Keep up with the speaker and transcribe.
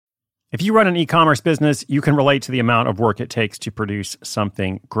If you run an e-commerce business, you can relate to the amount of work it takes to produce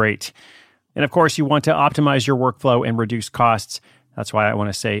something great. And of course, you want to optimize your workflow and reduce costs. That's why I want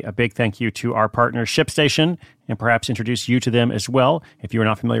to say a big thank you to our partner, ShipStation, and perhaps introduce you to them as well. If you are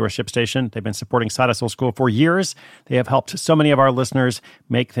not familiar with ShipStation, they've been supporting Side Hustle School for years. They have helped so many of our listeners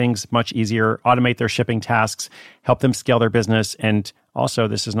make things much easier, automate their shipping tasks, help them scale their business, and also,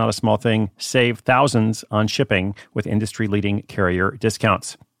 this is not a small thing, save thousands on shipping with industry-leading carrier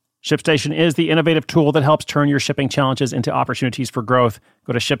discounts. ShipStation is the innovative tool that helps turn your shipping challenges into opportunities for growth.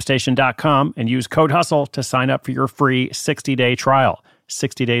 Go to ShipStation.com and use code HUSTLE to sign up for your free 60-day trial.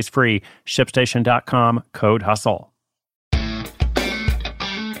 60 days free. ShipStation.com, code HUSTLE.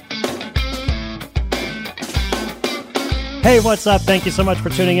 Hey, what's up? Thank you so much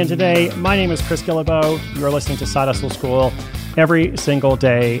for tuning in today. My name is Chris Guillebeau. You are listening to Side Hustle School. Every single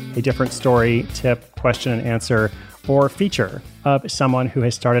day, a different story, tip, question, and answer, or feature of someone who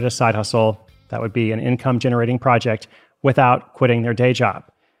has started a side hustle that would be an income-generating project without quitting their day job.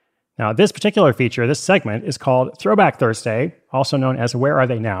 Now, this particular feature, this segment, is called Throwback Thursday, also known as Where Are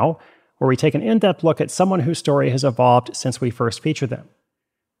They Now?, where we take an in-depth look at someone whose story has evolved since we first featured them.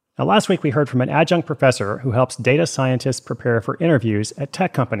 Now, last week we heard from an adjunct professor who helps data scientists prepare for interviews at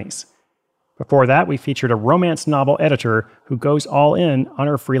tech companies. Before that, we featured a romance novel editor who goes all in on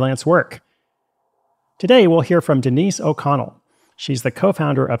her freelance work. Today, we'll hear from Denise O'Connell. She's the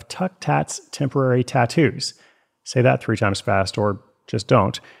co-founder of Tuck Tats Temporary Tattoos. Say that 3 times fast, or just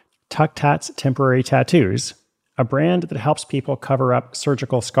don't. Tuck Tats Temporary Tattoos, a brand that helps people cover up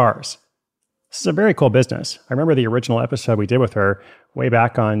surgical scars. This is a very cool business. I remember the original episode we did with her way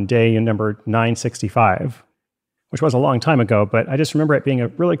back on day number 965, which was a long time ago, but I just remember it being a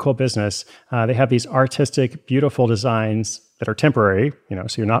really cool business. They have these artistic, beautiful designs that are temporary,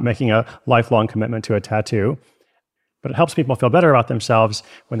 so you're not making a lifelong commitment to a tattoo. But it helps people feel better about themselves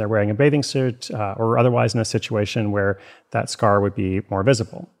when they're wearing a bathing suit or otherwise in a situation where that scar would be more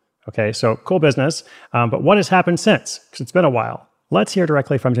visible. Okay, so cool business. But what has happened since? Because it's been a while. Let's hear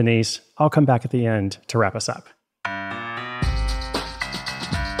directly from Denise. I'll come back at the end to wrap us up.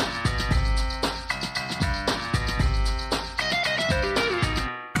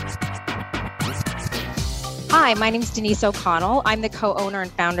 Hi, my name is Denise O'Connell. I'm the co-owner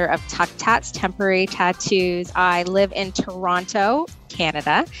and founder of Tuck Tats Temporary Tattoos. I live in Toronto,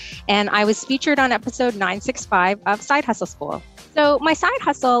 Canada, and I was featured on episode 965 of Side Hustle School. So my side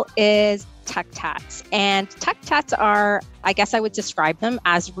hustle is Tuck Tats, and Tuck Tats are, I guess I would describe them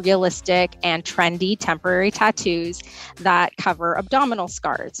as realistic and trendy temporary tattoos that cover abdominal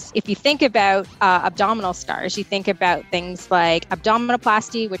scars. If you think about abdominal scars, you think about things like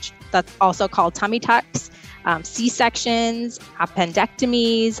abdominoplasty, which that's also called tummy tucks, C-sections,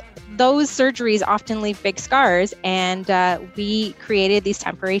 appendectomies. Those surgeries often leave big scars, and we created these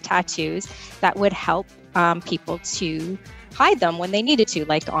temporary tattoos that would help people to hide them when they needed to,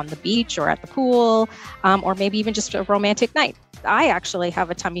 like on the beach or at the pool, or maybe even just a romantic night. I actually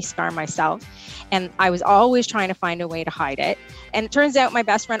have a tummy scar myself, and I was always trying to find a way to hide it. And it turns out my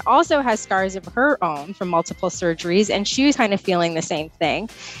best friend also has scars of her own from multiple surgeries, and she was kind of feeling the same thing.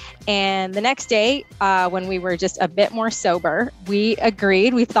 And the next day, when we were just a bit more sober, we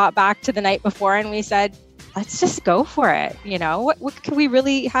agreed, we thought back to the night before, and we said, let's just go for it. What could we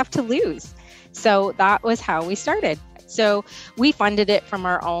really have to lose? So that was how we started. So we funded it from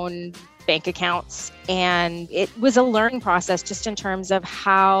our own bank accounts, and it was a learning process just in terms of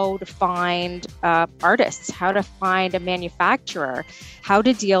how to find artists, how to find a manufacturer, how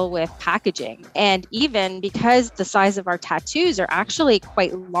to deal with packaging. And even because the size of our tattoos are actually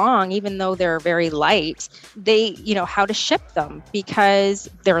quite long, even though they're very light, they, how to ship them because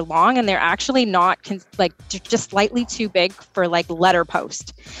they're long and they're actually not just slightly too big for letter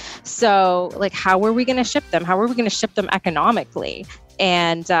post. So how are we going to ship them? How are we going to ship them economically?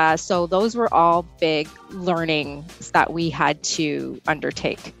 And so those were all big learnings that we had to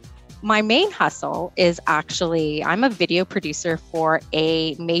undertake. My main hustle is actually, I'm a video producer for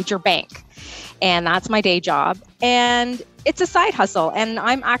a major bank, and that's my day job. And it's a side hustle, and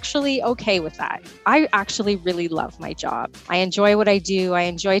I'm actually okay with that. I actually really love my job. I enjoy what I do. I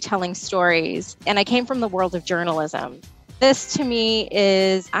enjoy telling stories, and I came from the world of journalism. This to me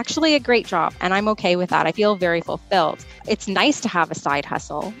is actually a great job, and I'm okay with that. I feel very fulfilled. It's nice to have a side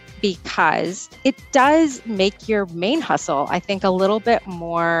hustle because it does make your main hustle, I think, a little bit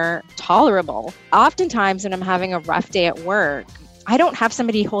more tolerable. Oftentimes when I'm having a rough day at work, I don't have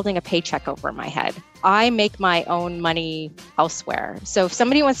somebody holding a paycheck over my head. I make my own money elsewhere. So if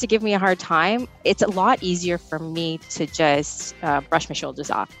somebody wants to give me a hard time, it's a lot easier for me to just brush my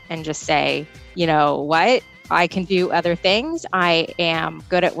shoulders off and just say, you know what? I can do other things. I am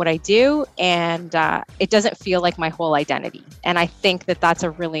good at what I do, and it doesn't feel like my whole identity. And I think that that's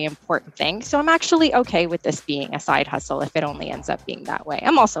a really important thing. So I'm actually okay with this being a side hustle if it only ends up being that way.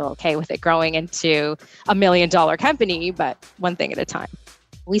 I'm also okay with it growing into $1 million company, but one thing at a time.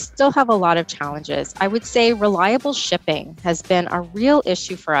 We still have a lot of challenges. I would say reliable shipping has been a real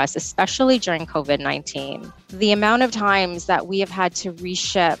issue for us, especially during COVID-19. The amount of times that we have had to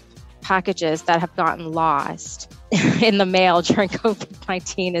reship packages that have gotten lost in the mail during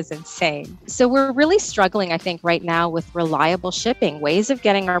COVID-19 is insane. So we're really struggling, I think, right now with reliable shipping, ways of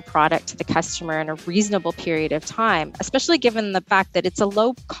getting our product to the customer in a reasonable period of time, especially given the fact that it's a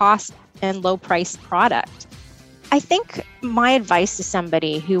low cost and low price product. I think my advice to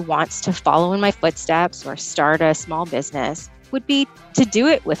somebody who wants to follow in my footsteps or start a small business would be to do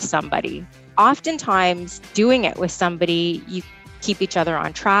it with somebody. Oftentimes, doing it with somebody, you keep each other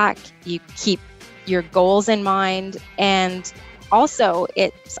on track, you keep your goals in mind, and also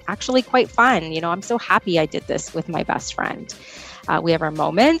it's actually quite fun. I'm so happy I did this with my best friend. We have our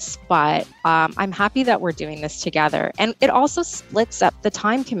moments, but I'm happy that we're doing this together. And it also splits up the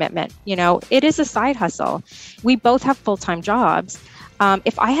time commitment. It is a side hustle. We both have full-time jobs.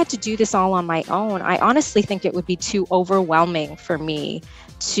 If I had to do this all on my own, I honestly think it would be too overwhelming for me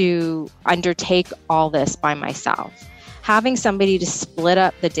to undertake all this by myself. Having somebody to split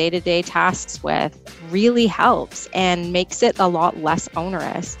up the day-to-day tasks with really helps and makes it a lot less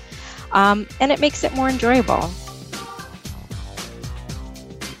onerous. And it makes it more enjoyable.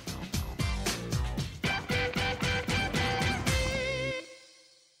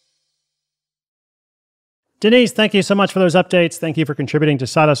 Denise, thank you so much for those updates. Thank you for contributing to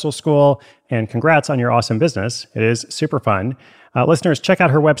Side Hustle School, and congrats on your awesome business. It is super fun. Listeners, check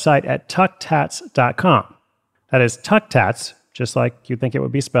out her website at tucktats.com. That is tucktats, just like you'd think it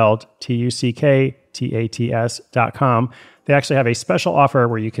would be spelled, TUCKTATS.com. They actually have a special offer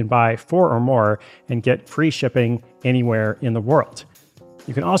where you can buy 4 or more and get free shipping anywhere in the world.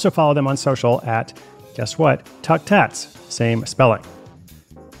 You can also follow them on social at, guess what, tucktats, same spelling.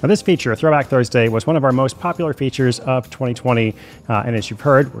 Now, this feature, Throwback Thursday, was one of our most popular features of 2020. And as you've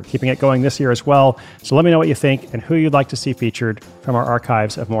heard, we're keeping it going this year as well. So let me know what you think and who you'd like to see featured from our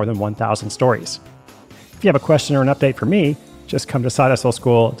archives of more than 1,000 stories. If you have a question or an update for me, just come to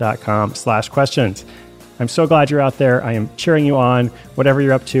sidehustleschool.com/questions. I'm so glad you're out there. I am cheering you on, whatever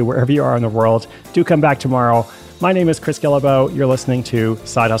you're up to, wherever you are in the world. Do come back tomorrow. My name is Chris Guillebeau. You're listening to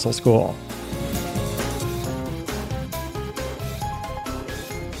Side Hustle School.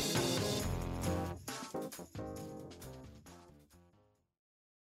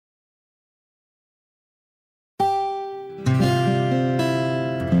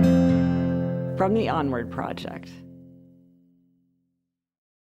 From the Onward Project.